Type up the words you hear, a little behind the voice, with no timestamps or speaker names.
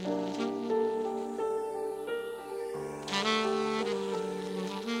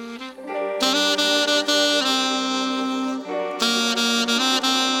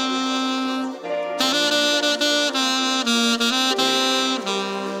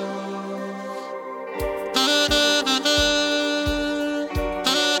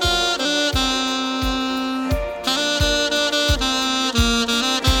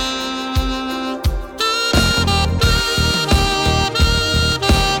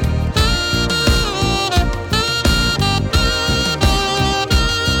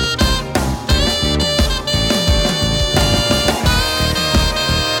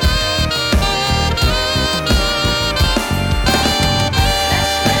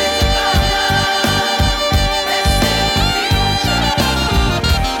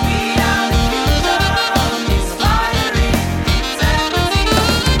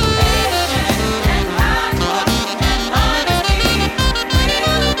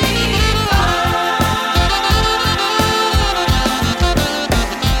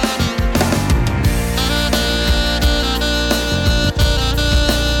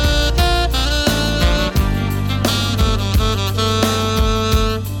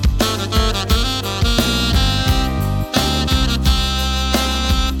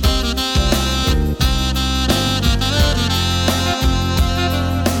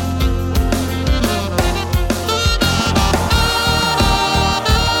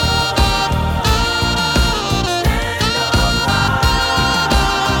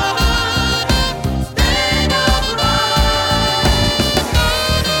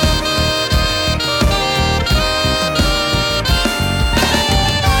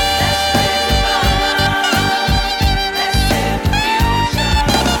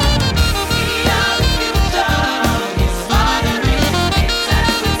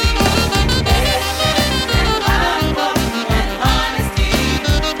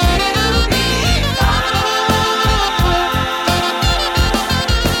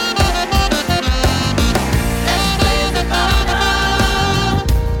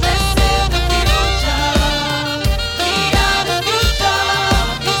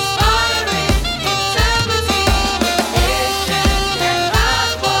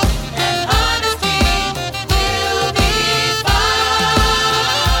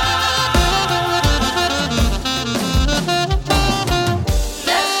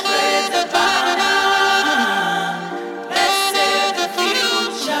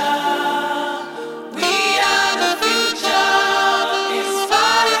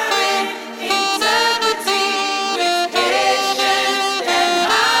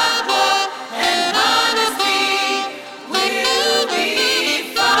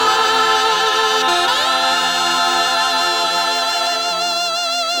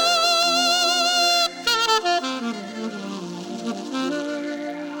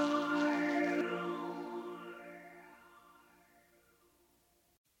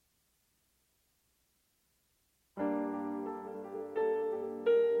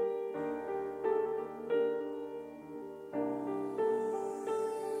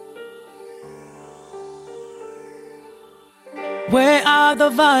Where are the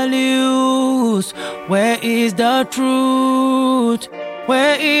values? Where is the truth?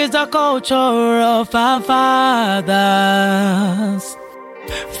 Where is the culture of our fathers?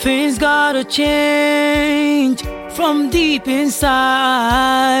 Things gotta change from deep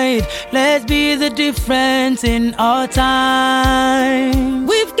inside. Let's be the difference in our time.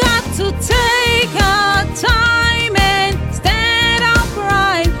 We've got to take our time and stand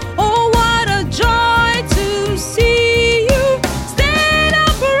upright. Oh, what a joy to see you stand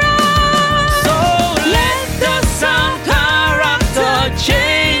upright. So let the sound character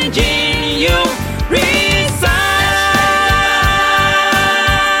change in you reside.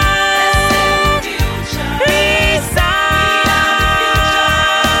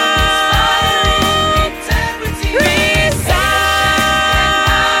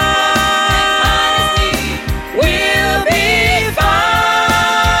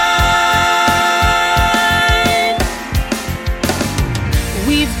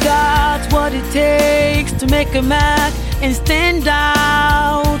 Make a mark and stand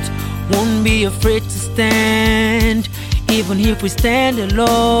out. Won't be afraid to stand, even if we stand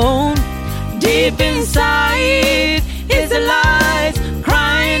alone. Deep inside is the light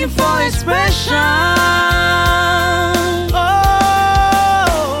crying for expression.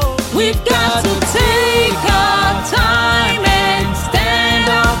 Oh, we've got to take our time and stand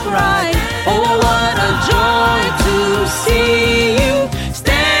upright. Oh, what a joy to see you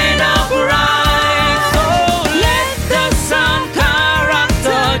stand upright.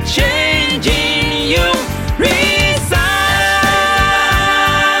 Changing you reside.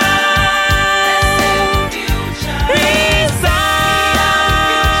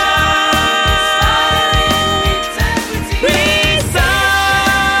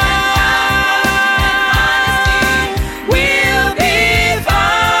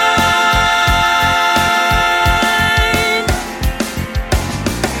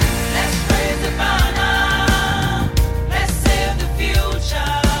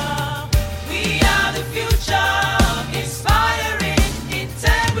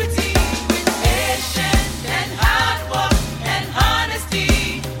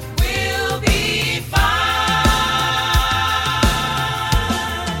 We'll be fine.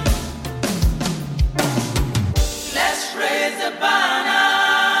 Let's raise the banner.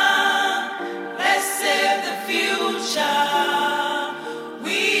 Let's save the future.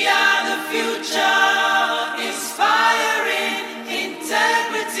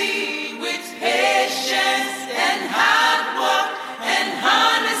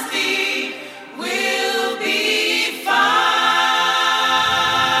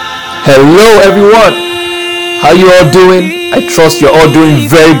 Hello everyone, how you all doing? I trust you're all doing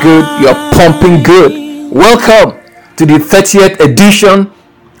very good. You're pumping good. Welcome to the 30th edition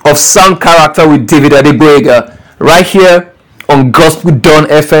of Sound Character with David Adegboyega, right here on Gospel Dawn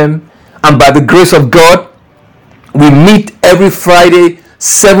FM. And by the grace of God, we meet every Friday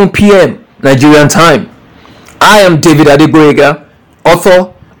 7 p.m. Nigerian time. I am David Adegboyega,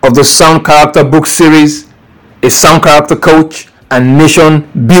 author of the Sound Character book series, a sound character coach and nation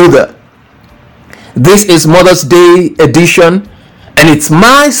builder. This is Mother's Day edition, and it's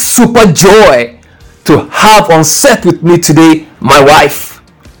my super joy to have on set with me today my wife.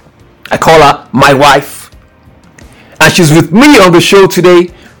 I call her my wife, and she's with me on the show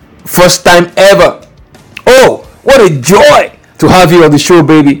today, first time ever. Oh, what a joy to have you on the show,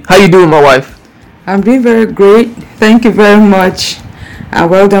 baby. How you doing, my wife? I'm doing very great. Thank you very much, and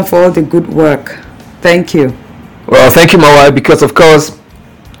well done for all the good work. Thank you. Well, thank you, my wife, because of course,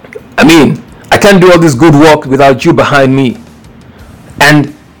 I can't do all this good work without you behind me.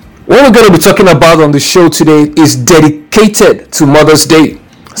 And what we're going to be talking about on the show today is dedicated to Mother's Day.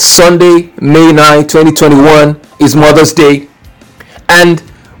 Sunday, May 9, 2021 is Mother's Day. And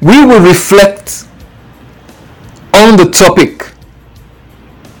we will reflect on the topic,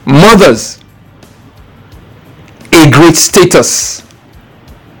 mothers, a great status.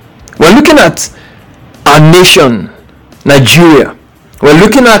 We're looking at our nation, Nigeria. We're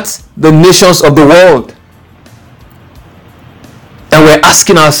looking at the nations of the world. And we're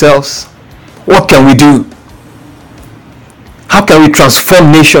asking ourselves, what can we do? How can we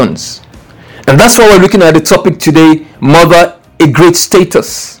transform nations? And that's why we're looking at the topic today, mother, a great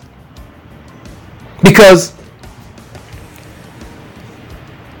status. Because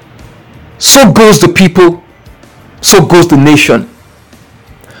so goes the people, so goes the nation.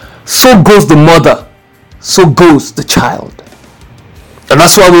 So goes the mother, so goes the child. And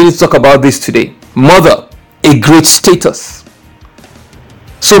that's why we need to talk about this today. Mother, a great status.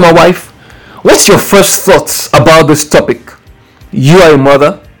 So my wife, what's your first thoughts about this topic? You are a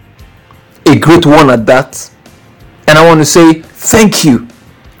mother, a great one at that. And I want to say thank you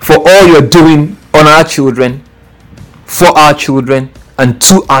for all you're doing on our children, for our children, and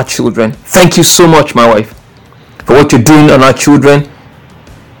to our children. Thank you so much, my wife, for what you're doing on our children,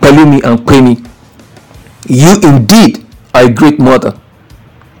 Pelumi and Kwemi. You indeed are a great mother.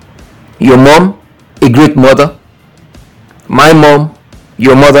 Your mom, a great mother. My mom,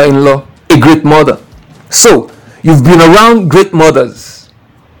 your mother-in-law, a great mother. So, you've been around great mothers.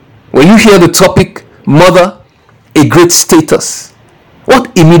 When you hear the topic, mother, a great status,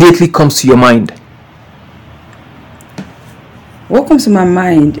 what immediately comes to your mind? What comes to my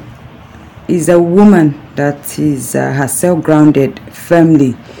mind is a woman that is herself grounded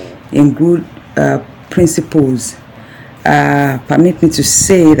firmly in good principles. Permit me to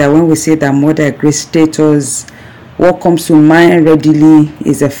say that when we say that mother a great status, what comes to mind readily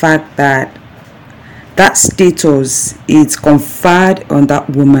is the fact that that status is conferred on that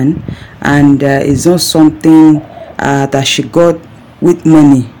woman, and is not something that she got with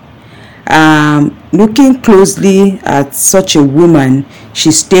money. Looking closely at such a woman,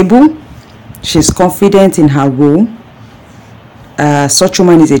 she's stable, she's confident in her role. Such a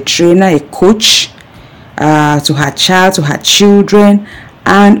woman is a trainer, a coach to her child, to her children,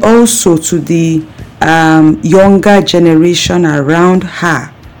 and also to the younger generation around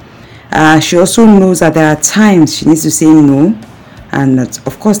her. She also knows that there are times she needs to say no, and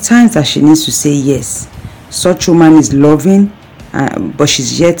of course times that she needs to say yes. Such a woman is loving, but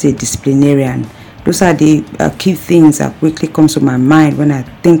she's yet a disciplinarian. Those are the key things that quickly comes to my mind when I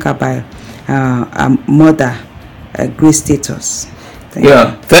think about a mother, a great status.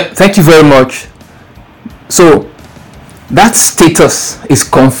 Thank you very much. So that status is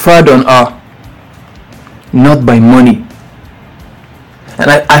conferred on her not by money. And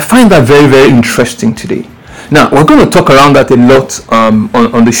I find that very, very interesting today. Now, we're going to talk around that a lot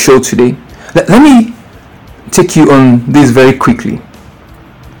on the show today. Let me take you on this very quickly.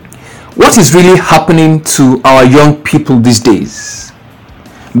 What is really happening to our young people these days?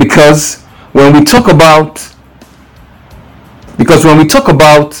 Because when we talk about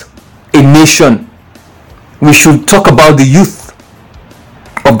a nation, we should talk about the youth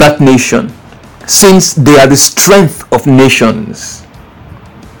of that nation, since they are the strength of nations.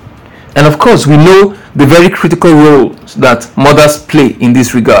 And of course, we know the very critical roles that mothers play in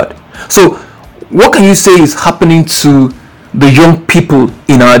this regard. So, what can you say is happening to the young people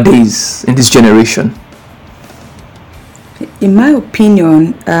in our days, in this generation? In my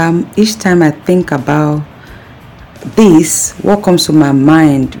opinion, each time I think about this, what comes to my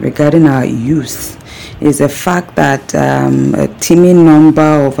mind regarding our youth is the fact that a teeming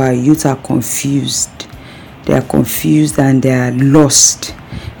number of our youth are confused. They are confused and they are lost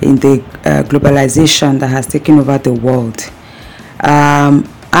in the globalization that has taken over the world.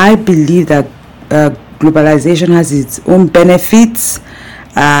 I believe that globalization has its own benefits.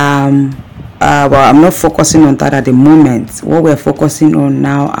 Well, I'm not focusing on that at the moment. What we're focusing on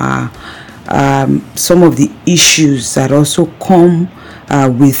now are some of the issues that also come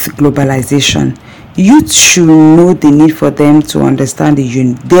with globalization. Youth should know the need for them to understand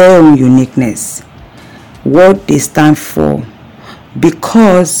their own uniqueness, what they stand for,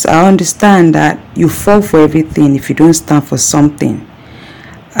 because I understand that you fall for everything if you don't stand for something.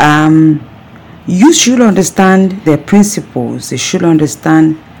 You should understand their principles, they should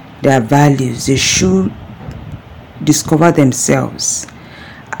understand their values, they should discover themselves,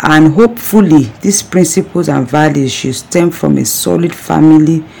 and hopefully these principles and values should stem from a solid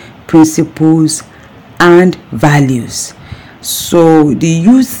family, principles and values. So the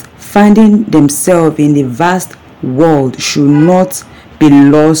youth finding themselves in a vast world should not be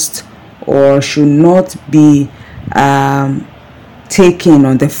lost or should not be taken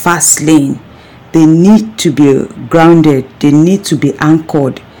on the fast lane. They need to be grounded, they need to be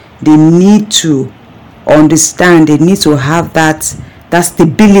anchored, they need to understand, they need to have that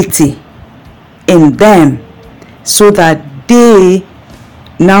stability in them, so that they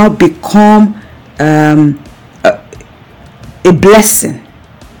now become a blessing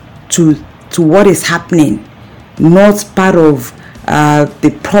to what is happening, not part of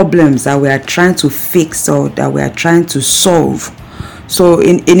the problems that we are trying to fix or that we are trying to solve. So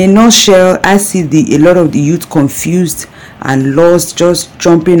in a nutshell, I see a lot of the youth confused and lost, just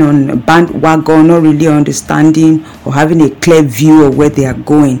jumping on a bandwagon, not really understanding or having a clear view of where they are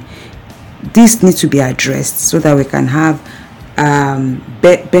going. This needs to be addressed so that we can have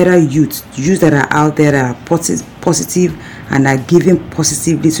better youth that are out there, that are positive and are giving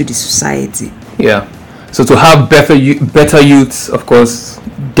positively to the society. Yeah. So to have better youths, of course,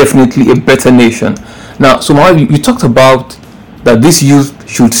 definitely a better nation. Now, so you talked about that this youth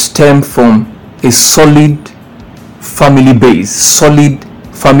should stem from a solid family base, solid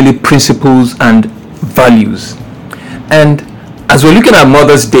family principles and values. And as we're looking at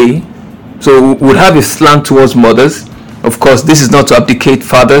Mother's Day, so we'll have a slant towards mothers. Of course, this is not to abdicate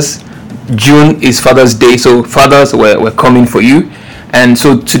fathers. June is Father's Day, so fathers, we're coming for you. And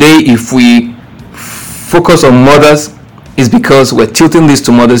so today, if we focus on mothers, is because we're tilting this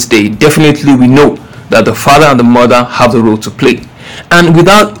to Mother's Day. Definitely, we know that the father and the mother have the role to play. And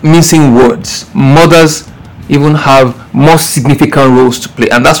without mincing words, mothers even have more significant roles to play.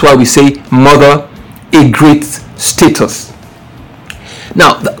 And that's why we say mother, a great status.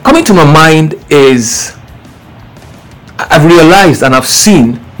 Now, coming to my mind is, I've realized and I've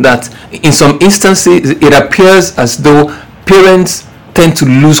seen that in some instances, it appears as though parents tend to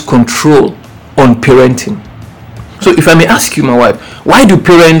lose control on parenting. So if I may ask you, my wife, why do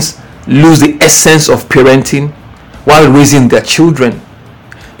parents lose the essence of parenting while raising their children?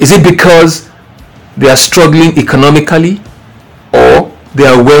 Is it because they are struggling economically, or they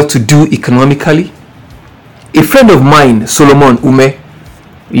are well-to-do economically? A friend of mine, Solomon Ume,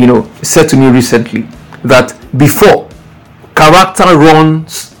 said to me recently that before, character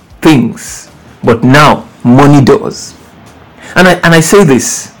runs things, but now money does. And I say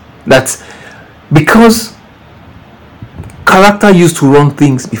this, that because character used to run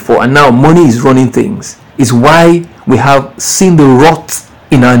things before and now money is running things, is why we have seen the rot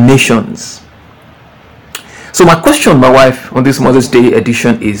in our nations. So my question, my wife, on this Mother's Day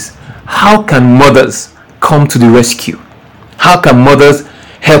edition is, how can mothers come to the rescue? How can mothers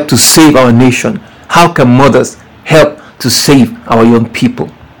help to save our nation? How can mothers help to save our young people?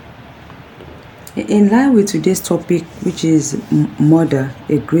 In line with today's topic, which is mother,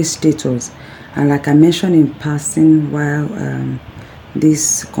 a great status, and like I mentioned in passing while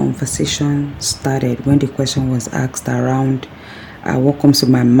this conversation started, when the question was asked around what comes to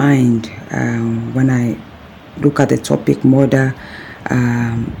my mind when I look at the topic mother,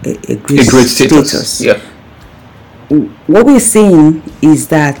 a great status. Yeah. What we're saying is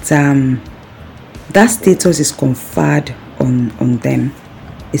that that status is conferred on them.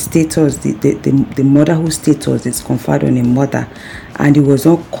 A status, the motherhood status is conferred on a mother, and it was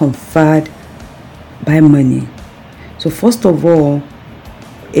not conferred by money. So first of all,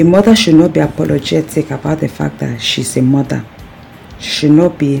 a mother should not be apologetic about the fact that she's a mother. She should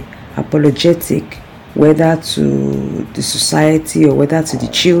not be apologetic whether to the society or whether to the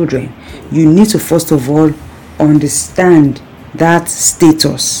children. You need to first of all understand that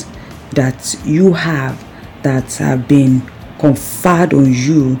status that you have, that have been conferred on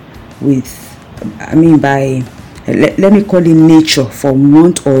you with, by, let me call it nature, for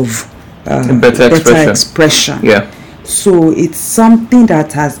want of better expression. Yeah. So it's something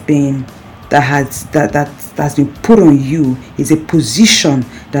that has been that's been put on you. Is a position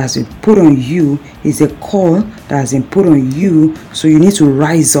that has been put on you. Is a call that has been put on you. So you need to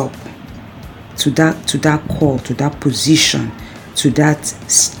rise up to that call, to that position, to that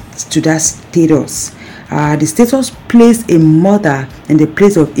status. The status places a mother in the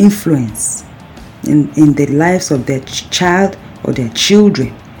place of influence in the lives of their child or their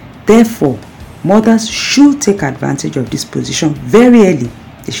children. Therefore, mothers should take advantage of this position very early.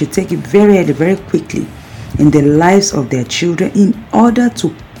 They should take it very early, very quickly in the lives of their children in order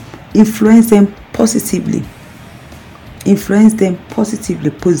to influence them positively. Position them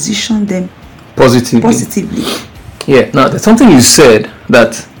positively. Yeah, now there's something you said,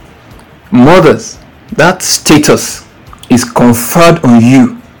 that mothers, that status is conferred on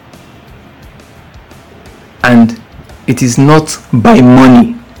you, and it is not by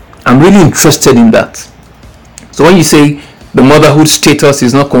money. I'm really interested in that. So when you say the motherhood status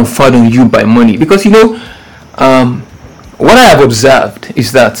is not conferred on you by money, because what I have observed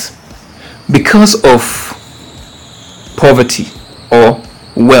is that because of poverty or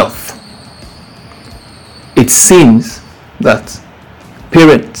wealth, it seems that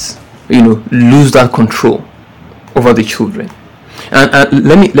parents lose that control over the children. And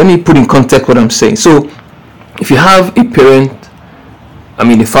let me put in context what I'm saying. So if you have a parent,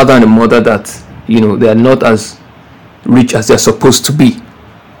 a father and a mother that they are not as rich as they're supposed to be,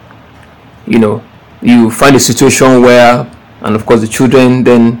 you find a situation where, and of course the children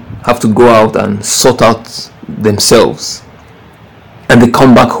then have to go out and sort out themselves, and they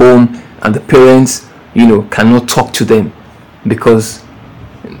come back home and the parents cannot talk to them because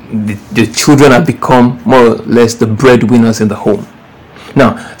the children have become more or less the breadwinners in the home.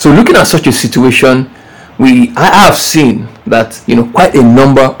 Now, so looking at such a situation, I have seen that quite a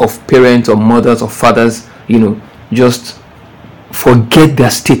number of parents or mothers or fathers just forget their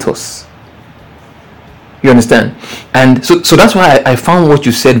status. You understand? And so that's why I found what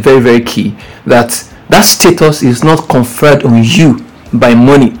you said very, very key, that that status is not conferred on you by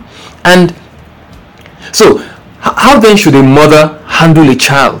money. And so, how then should a mother handle a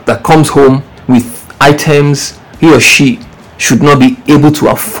child that comes home with items he or she should not be able to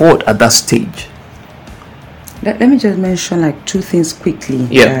afford at that stage? Let me just mention like two things quickly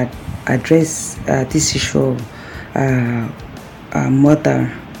that address this issue of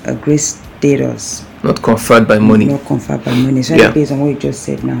mother great status. Not conferred by money. Not conferred by money. So based on what you just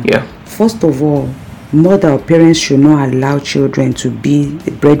said now. Yeah. First of all, mother or parents should not allow children to be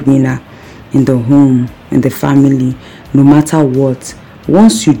the breadwinner in the home, in the family, no matter what.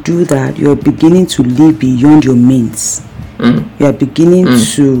 Once you do that, you're beginning to live beyond your means. You are beginning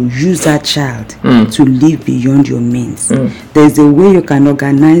to use that child to live beyond your means. There's a way you can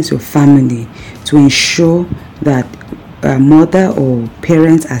organize your family to ensure that mother or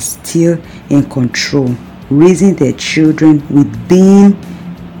parents are still in control, raising their children within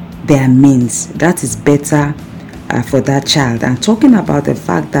their means. That is better for that child. And talking about the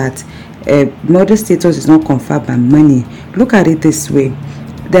fact that mother status is not conferred by money, look at it this way.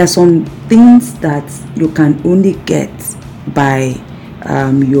 There are some things that you can only get by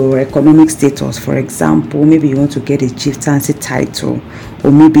your economic status. For example, maybe you want to get a chieftaincy title,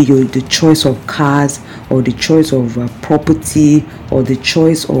 or maybe the choice of cars, or the choice of property, or the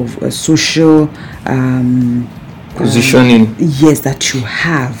choice of social positioning. Yes, that you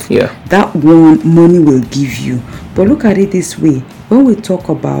have. Yeah. That one money will give you. But look at it this way. When we talk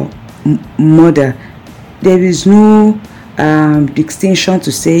about mother, there is no distinction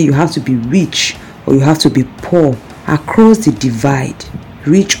to say you have to be rich or you have to be poor. Across the divide,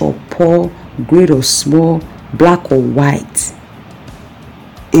 rich or poor, great or small, black or white,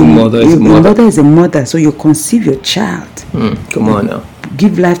 a mother is a mother. So you conceive your child. Come on now.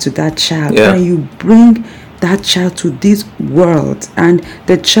 Give life to that child, Yeah. and you bring that child to this world, and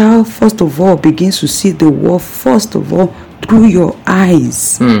the child first of all begins to see the world first of all through your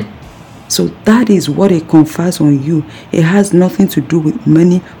eyes. So that is what it confers on you. It has nothing to do with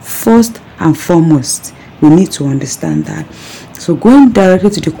money first and foremost. We need to understand that. So going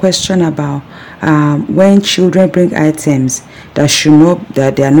directly to the question about when children bring items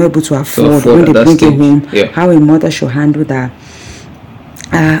that they are not able to afford when they bring it home, how a mother should handle that.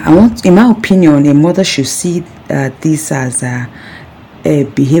 In my opinion, a mother should see this as a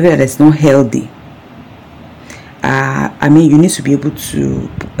behavior that is not healthy. You need to be able to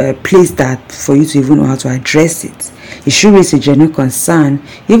place that for you to even know how to address it. It should raise a genuine concern,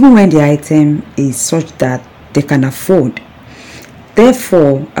 even when the item is such that they can afford.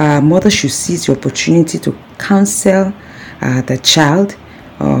 Therefore, mother should seize the opportunity to counsel the child,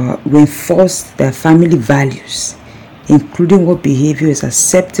 reinforce their family values, including what behavior is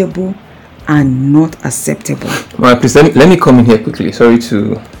acceptable and not acceptable. All right, please let me come in here quickly. Sorry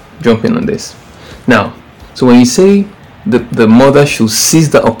to jump in on this. Now, so when you say the mother should seize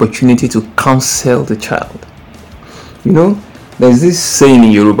the opportunity to counsel the child, there's this saying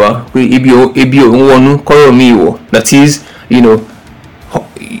in Yoruba, that is,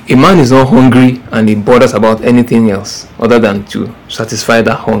 a man is not hungry and he bothers about anything else other than to satisfy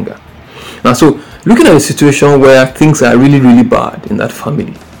that hunger. Now, so looking at a situation where things are really, really bad in that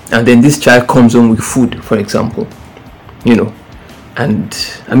family, and then this child comes home with food, for example, and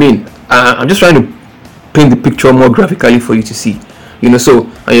I'm just trying to paint the picture more graphically for you to see. So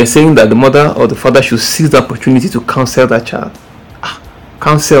and you're saying that the mother or the father should seize the opportunity to counsel that child.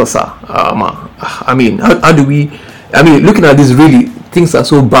 Counsel, sir. How do we? Looking at this, really, things are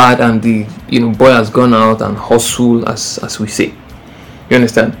so bad, and the boy has gone out and hustled, as we say. You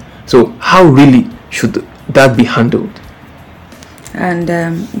understand? So how really should that be handled? And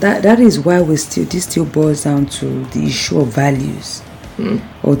that is why this still boils down to the issue of values,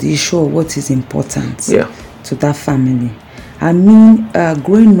 or the issue of what is important to that family.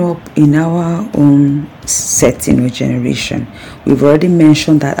 Growing up in our own setting or generation, we've already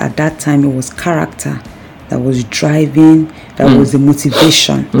mentioned that at that time it was character that was driving, that was the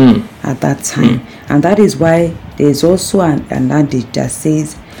motivation at that time. And that is why there's also an adage that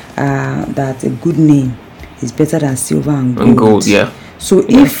says that a good name is better than silver and gold. So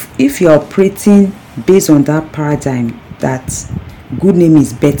if you're operating based on that paradigm that good name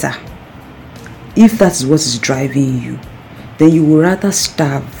is better, if that is what is driving you, then you will rather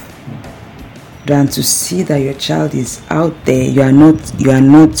starve than to see that your child is out there. You are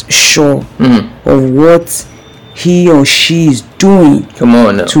not sure of what he or she is doing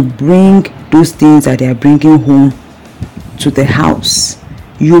to bring those things that they are bringing home to the house.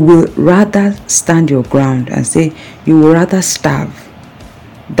 You will rather stand your ground and say you will rather starve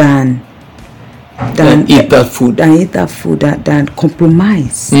than eat that food, than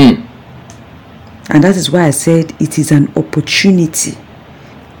compromise. And that is why I said it is an opportunity.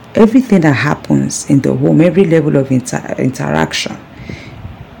 Everything that happens in the home, every level of interaction,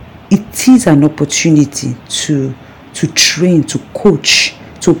 it is an opportunity to train, to coach,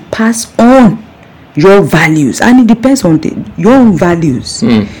 to pass on your values. And it depends on your own values.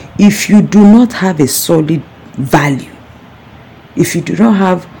 If you do not have a solid value, if you do not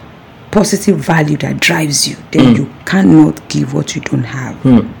have positive value that drives you, then you cannot give what you don't have.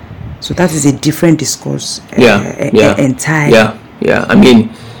 So that is a different discourse entirely. Yeah. I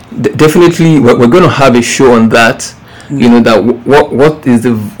mean, definitely we're going to have a show on that. You know, that what is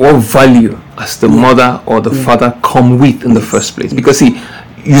what value as the mother or the father come with in the first place. Because see,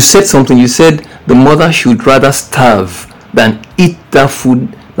 you said something. You said the mother should rather starve than eat that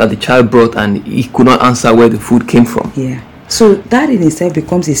food that the child brought and he could not answer where the food came from. Yeah. So that in itself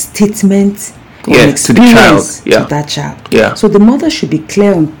becomes a statement to the child. To that child. Yeah. So the mother should be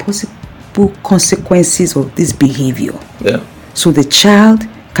clear on possible consequences of this behavior. Yeah. So the child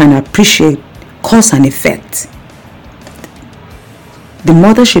can appreciate cause and effect. The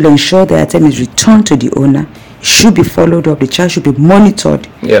mother should ensure the item is returned to the owner. It should be followed up. The child should be monitored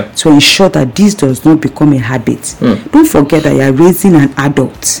to ensure that this does not become a habit. Don't forget that you are raising an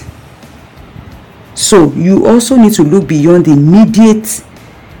adult. So you also need to look beyond the immediate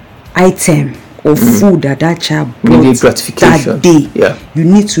item or food that child brought that day. Yeah. You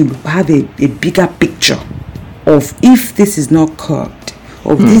need to have a bigger picture of if this is not curbed,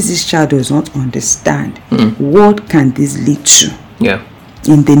 or this child does not understand, what can this lead to? Yeah.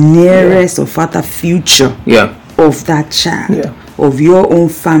 In the nearest or further future of that child, of your own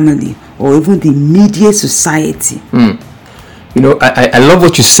family, or even the immediate society. You know, I love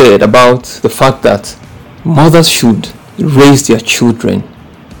what you said about the fact that mothers should raise their children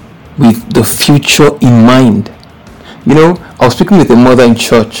with the future in mind. You know, I was speaking with a mother in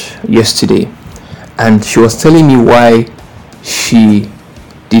church yesterday, and she was telling me why she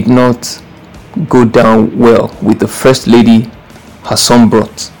did not go down well with the first lady her son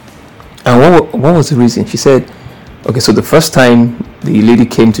brought. And what was the reason? She said, okay, so the first time the lady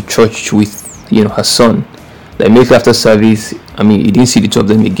came to church with, you know, her son, that immediately after service, I mean, he didn't see the two of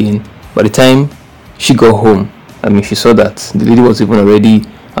them again. By the time she got home, I mean, she saw that the lady was even already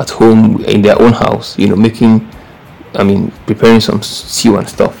at home in their own house, you know, preparing some stew and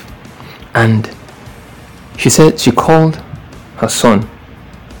stuff. And she said she called her son,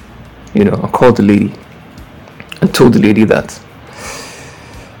 you know, and called the lady and told the lady that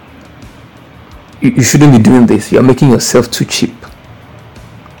you shouldn't be doing this. You're making yourself too cheap.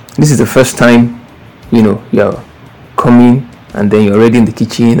 This is the first time, you know, you're coming and then you're already in the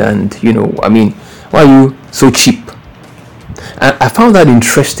kitchen, and, you know, I mean, why are you so cheap? And I found that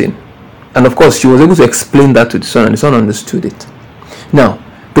interesting. And of course, she was able to explain that to the son, and the son understood it. Now,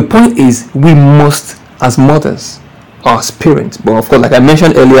 the point is, we must, as mothers, or as parents, but of course, like I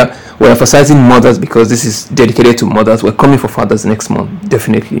mentioned earlier, we're emphasizing mothers because this is dedicated to mothers. We're coming for fathers next month,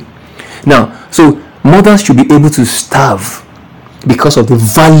 definitely. Now, so mothers should be able to starve because of the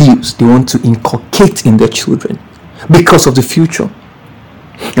values they want to inculcate in their children, because of the future.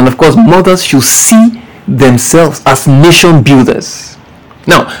 And of course, mothers should see themselves as nation builders.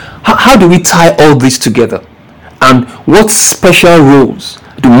 Now, how do we tie all this together? And what special roles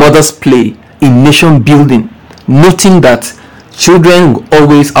do mothers play in nation building, noting that children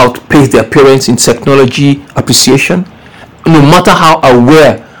always outpace their parents in technology appreciation, no matter how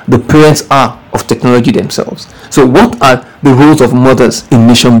aware the parents are of technology themselves? So what are the roles of mothers in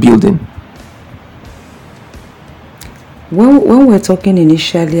nation building? When we're talking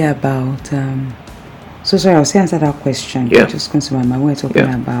initially about sorry, I'll say answer that question. Yeah. It just comes to my mind. We're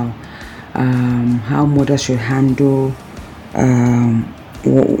talking about how mothers should handle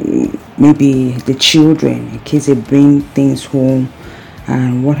maybe the children in case they bring things home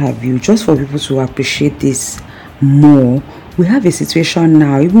and what have you. Just for people to appreciate this more, we have a situation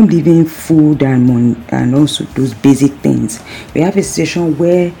now, even leaving food and also those basic things. We have a situation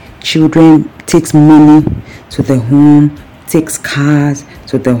where children takes money to the home, takes cars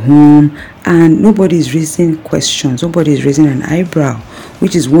to the home, and nobody is raising questions, nobody is raising an eyebrow,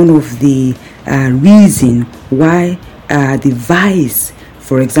 which is one of the reason why the vice,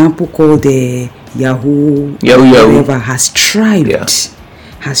 for example, called the Yahoo, whatever, has thrived.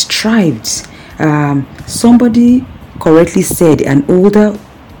 Has thrived. Somebody correctly said, an older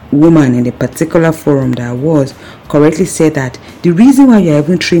woman in a particular forum that I was correctly said that the reason why you're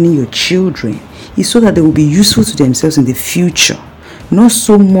even training your children is so that they will be useful to themselves in the future, not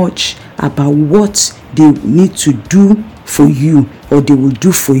so much about what they need to do for you or they will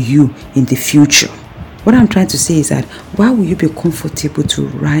do for you in the future. What I'm trying to say is that why will you be comfortable to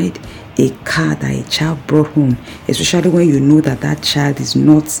ride a car that a child brought home, especially when you know that that child is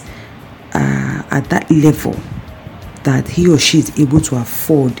not at that level that he or she is able to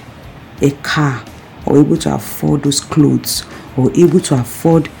afford a car, or able to afford those clothes, or able to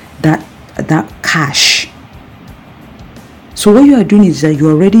afford that cash. So what you are doing is that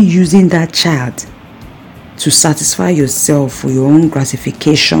you're already using that child to satisfy yourself for your own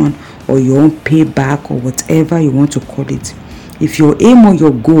gratification or your own payback or whatever you want to call it. If your aim or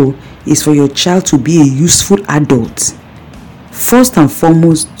your goal is for your child to be a useful adult, first and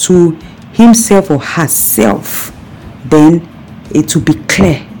foremost to himself or herself, then it will be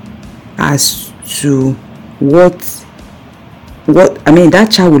clear as to what that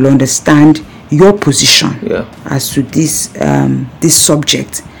child will understand your position as to this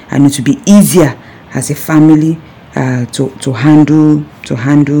subject, and it will be easier as a family to handle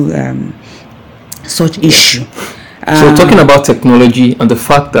such issue. So talking about technology and the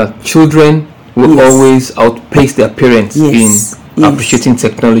fact that children will always outpace their parents in appreciating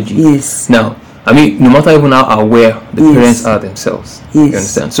technology. Yes. Now, I mean, no matter even how aware the parents are themselves, you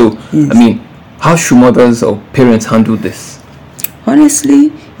understand? So, I mean, how should mothers or parents handle this?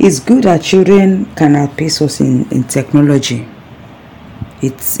 Honestly, it's good that children can outpace us in technology.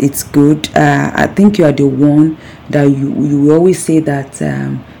 It's good. I think you are the one that you always say that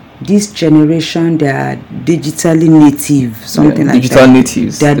this generation, they are digitally native, something like digital that.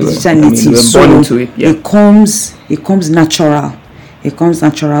 Natives. They are digital natives. They were born into it. Yeah. It comes natural. It comes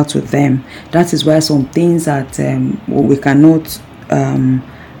natural to them. That is why some things that we cannot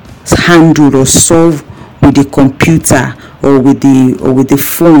handle or solve with the computer or with the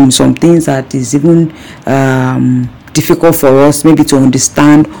phone. Some things that is even difficult for us maybe to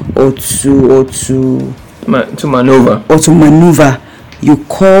understand or to maneuver. You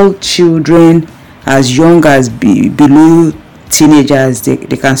call children as young as below teenagers, they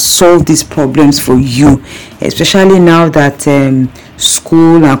can solve these problems for you, especially now that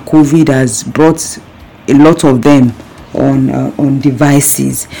school and COVID has brought a lot of them on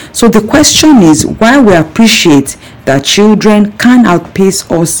devices. So the question is, while we appreciate that children can outpace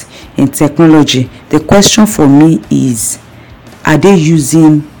us in technology, the question for me is, are they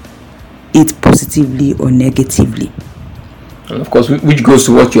using it positively or negatively? And of course, which goes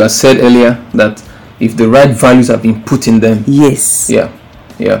to what you have said earlier, that if the right values have been put in them. Yes. Yeah.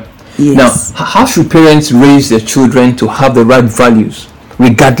 Now, how should parents raise their children to have the right values,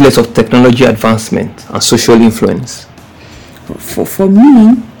 regardless of technology advancement and social influence? For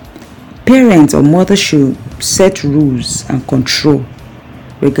me, parents or mothers should set rules and control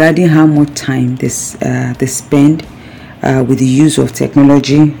regarding how much time they spend with the use of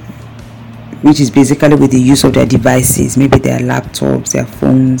technology, which is basically with the use of their devices, maybe their laptops, their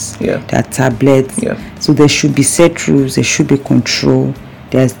phones, their tablets. So there should be set rules, there should be control.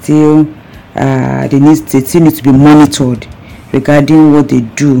 They still need to be monitored regarding what they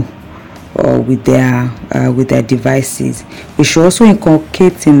do with their devices. We should also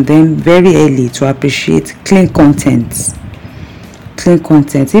inculcate in them very early to appreciate clean content,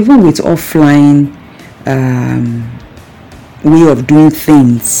 even with offline way of doing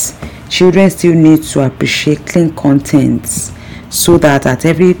things. Children still need to appreciate clean contents, so that at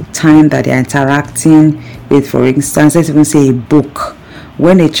every time that they are interacting with, for instance, let's even say a book,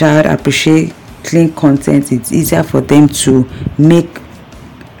 when a child appreciates clean content, it's easier for them to make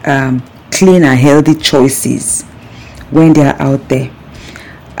clean and healthy choices when they are out there.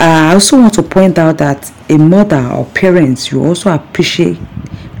 I also want to point out that a mother or parents, you also appreciate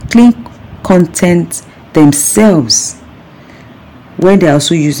clean content themselves when they're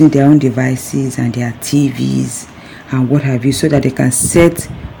also using their own devices and their TVs and what have you, so that they can set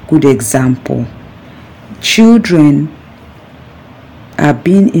good example. Children are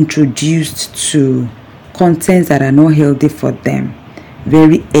being introduced to contents that are not healthy for them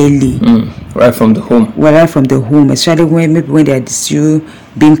very early. Right from the home. Well, right from the home, especially when they're still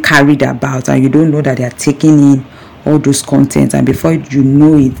being carried about and you don't know that they're taking in all those contents, and before you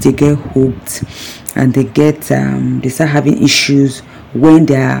know it, they get hooked and they start having issues when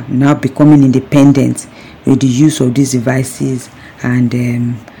they are now becoming independent with the use of these devices and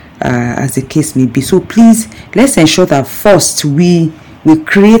as the case may be. So please, let's ensure that first we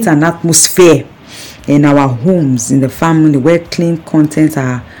create an atmosphere in our homes, in the family, where clean contents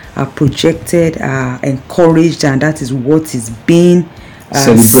are projected, are encouraged, and that is what is being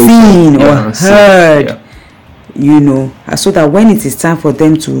seen or heard. So that when it is time for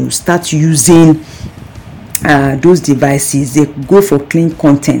them to start using those devices, they go for clean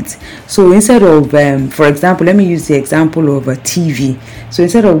content. So instead of for example, let me use the example of a TV. So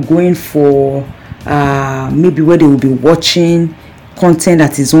instead of going for maybe where they will be watching content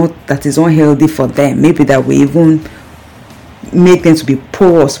that is unhealthy for them, maybe that will even make them to be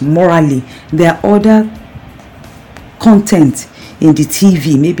porous morally. There are other content in the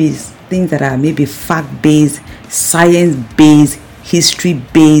TV, maybe it's things that are maybe fact-based, science-based,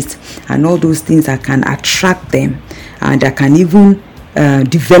 history-based, and all those things that can attract them and that can even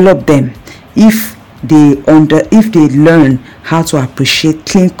develop them if they learn how to appreciate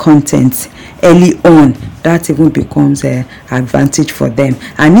clean content early on. That even becomes an advantage for them,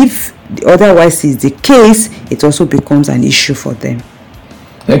 and if otherwise is the case, it also becomes an issue for them.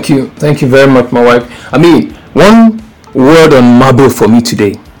 Thank you very much, my wife. I mean, one word on marble for me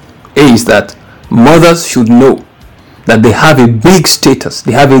today is that mothers should know that they have a big status,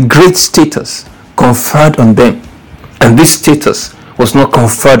 they have a great status conferred on them, and this status was not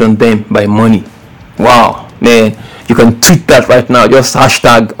conferred on them by money. Wow, man, you can tweet that right now, just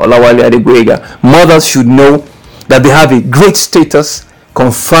hashtag Olawale Adegboyega. Mothers should know that they have a great status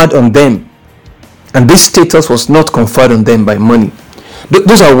conferred on them, and this status was not conferred on them by money.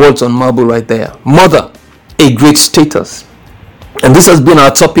 Those are words on marble right there. Mother, a great status. And this has been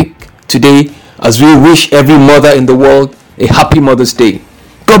our topic today, as we wish every mother in the world a happy Mother's Day.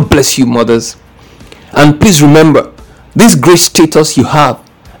 God bless you, mothers. And please remember, this great status you have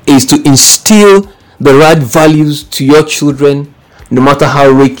is to instill the right values to your children, no matter how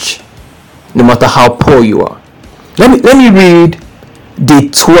rich, no matter how poor you are. Let me read day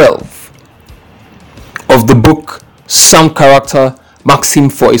 12 of the book Sound Character, Maxim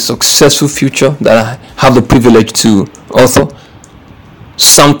for a Successful Future, that I have the privilege to author.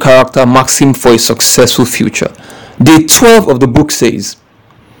 Sound Character, Maxim for a Successful Future. Day 12 of the book says,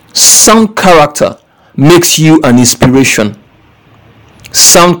 sound character makes you an inspiration.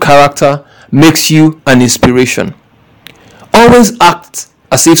 Sound character makes you an inspiration. Always act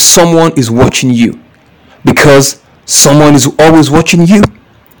as if someone is watching you, because someone is always watching you.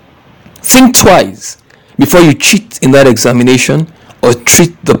 Think twice before you cheat in that examination or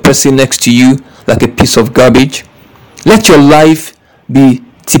treat the person next to you like a piece of garbage. Let your life be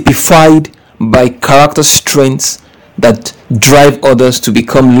typified by character strengths that drive others to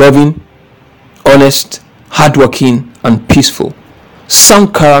become loving, honest, hardworking, and peaceful.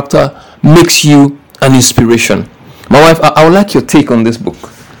 Sound character makes you an inspiration. My wife, I would like your take on this book,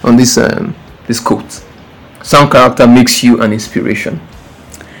 on this quote. Sound character makes you an inspiration.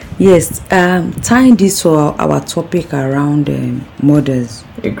 Yes, tying this to our topic around mothers.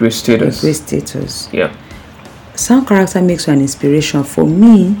 A great status. A great status. Yeah. Sound character makes you an inspiration. For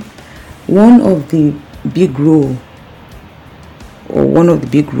me, one of the big roles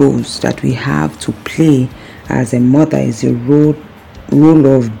that we have to play as a mother is a role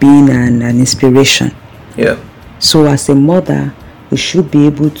of being an inspiration. Yeah. So as a mother, we should be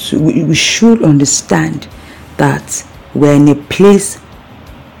able to, we should understand that we're in a place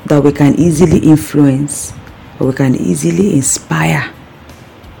that we can easily influence, or we can easily inspire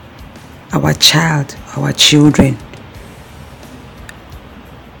our children.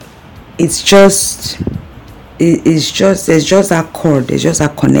 There's just a cord, there's just a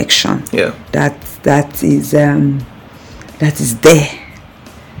connection. Yeah. That is there.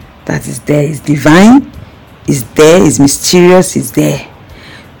 It's divine, it's there, it's mysterious, it's there.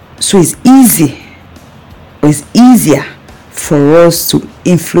 So it's easier for us to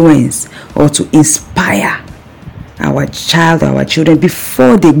influence or to inspire our children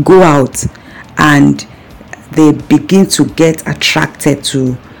before they go out and they begin to get attracted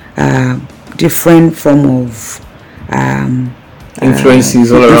to different form of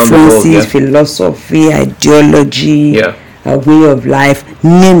influences all around the world. Yeah. Philosophy, ideology, a way of life,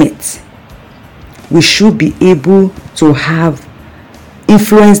 name it. We should be able to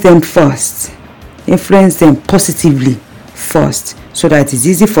influence them positively first, so that it's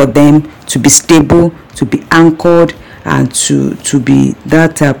easy for them to be stable, to be anchored, and to be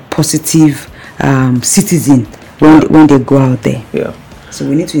that positive citizen when they go out there. Yeah. So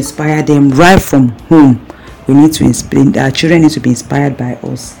we need to inspire them right from home. We need to our children need to be inspired by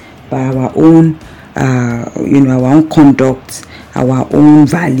us, by our own, our own conduct, our own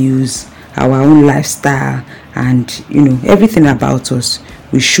values, our own lifestyle, and everything about us.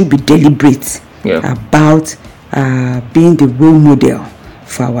 We should be deliberate about being the role model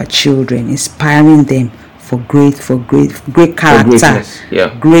for our children, inspiring them for great character,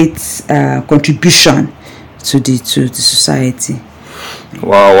 great contribution to the society.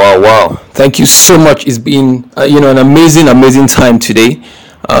 Wow. Thank you so much. It's been an amazing time today.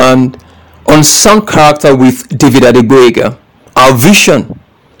 And on Sound Character with David Adegboyega, our vision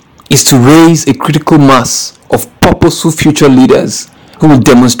is to raise a critical mass of purposeful future leaders who will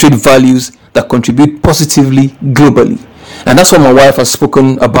demonstrate values that contribute positively globally. And that's what my wife has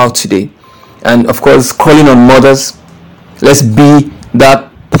spoken about today. And of course, calling on mothers, let's be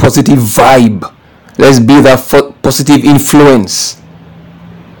that positive vibe. Let's be that positive influence,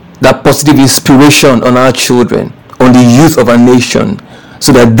 that positive inspiration on our children, on the youth of our nation,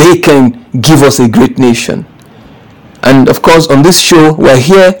 so that they can give us a great nation. And of course, on this show, we're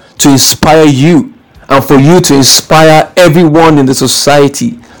here to inspire you and for you to inspire everyone in the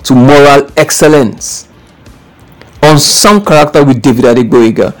society to moral excellence. On Sound Character with David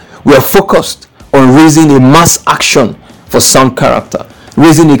Adegboyega, we are focused on raising a mass action for sound character,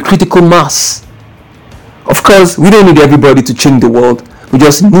 raising a critical mass. Of course, we don't need everybody to change the world. We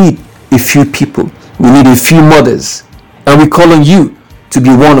just need a few people. We need a few mothers. And we call on you to be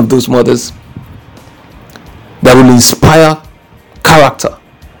one of those mothers that will inspire character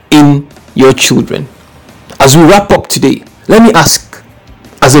in your children. As we wrap up today, let me ask,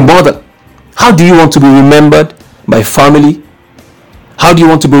 as a mother, how do you want to be remembered by family? How do you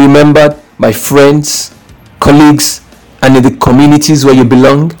want to be remembered by friends, colleagues, and in the communities where you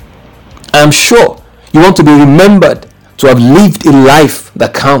belong? I am sure you want to be remembered to have lived a life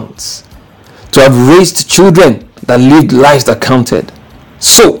that counts, to have raised children that lived lives that counted.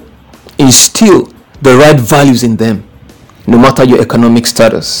 So, instill the right values in them, no matter your economic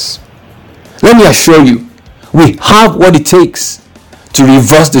status. Let me assure you, we have what it takes to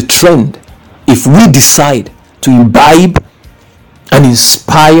reverse the trend if we decide to imbibe and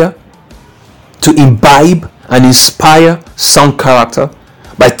inspire sound character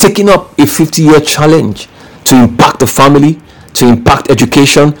by taking up a 50-year challenge to impact the family, to impact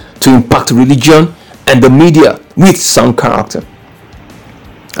education, to impact religion and the media with sound character.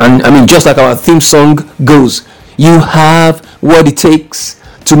 And I mean, just like our theme song goes, you have what it takes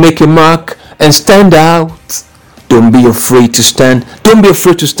to make a mark and stand out. Don't be afraid to stand. Don't be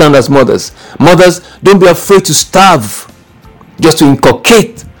afraid to stand as mothers. Mothers, don't be afraid to starve just to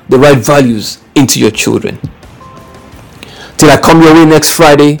inculcate the right values into your children. Till I come your way next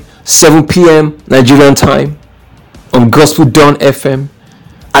Friday, 7 p.m. Nigerian time on Gospel Dawn FM,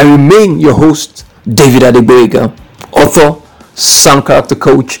 I remain your host, David Adegboyega, author, sound character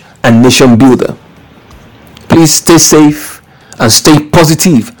coach, and nation builder. Please stay safe and stay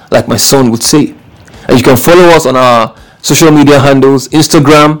positive, like my son would say. And you can follow us on our social media handles: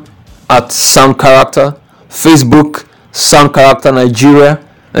 Instagram at Sound Character, Facebook Sound Character Nigeria,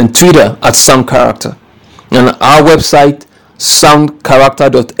 and Twitter at Sound Character. And our website,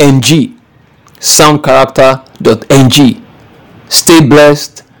 soundcharacter.ng. Soundcharacter.ng. Stay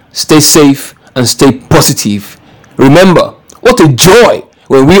blessed, stay safe, and stay positive. Remember, what a joy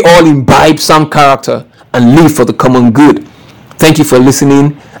when we all imbibe sound character and live for the common good. Thank you for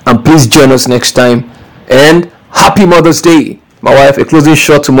listening, and please join us next time. And happy Mother's Day. My wife, a closing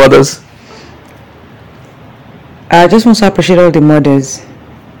shot to mothers. I just want to appreciate all the mothers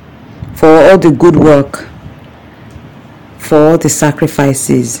for all the good work, for all the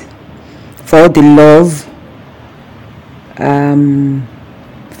sacrifices, for all the love,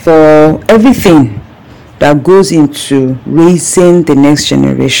 for everything that goes into raising the next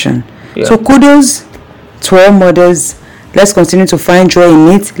generation. Yeah. So kudos to all mothers. Let's continue to find joy in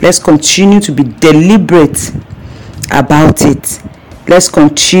it. Let's continue to be deliberate about it. Let's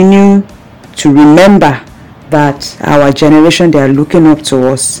continue to remember that our generation, they are looking up to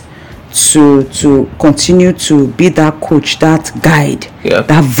us to continue to be that coach, that guide,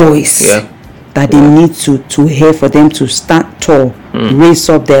 that voice that they need to hear for them to stand tall, raise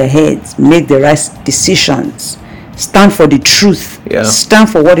up their heads, make the right decisions, stand for the truth, stand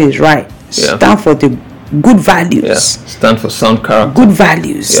for what is right, stand for the good values, stand for sound character, good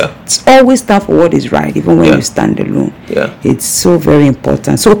values. It's always stand for what is right, even when you stand alone. It's so very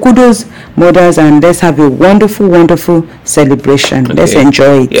important. So kudos mothers, and let's have a wonderful celebration. Let's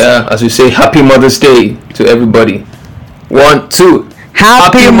enjoy it. As we say, happy Mother's Day to everybody. 1, 2,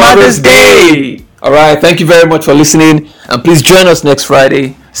 happy Mother's Day. All right, thank you very much for listening, and please join us next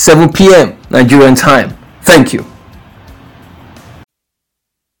Friday, 7 p.m. Nigerian time. Thank you.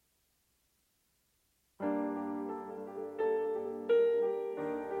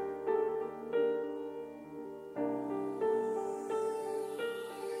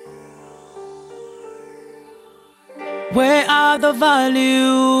 Where are the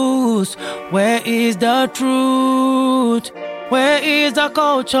values? Where is the truth? Where is the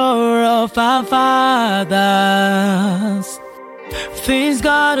culture of our fathers? Things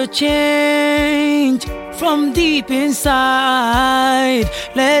gotta change from deep inside.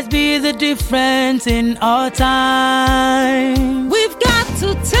 Let's be the difference in our time. We've got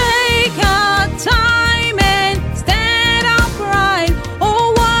to take our time and stand upright.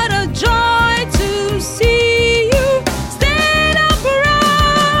 Oh, what a joy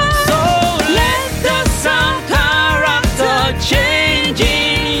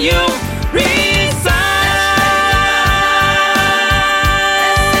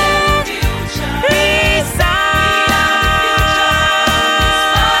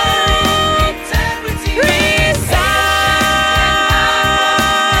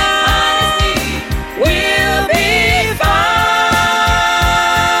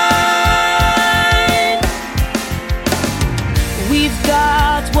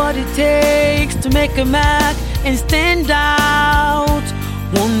make a mark and stand out.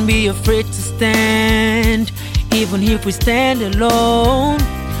 Won't be afraid to stand, even if we stand alone.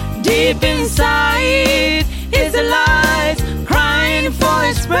 Deep inside is the light crying for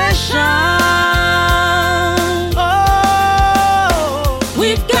expression.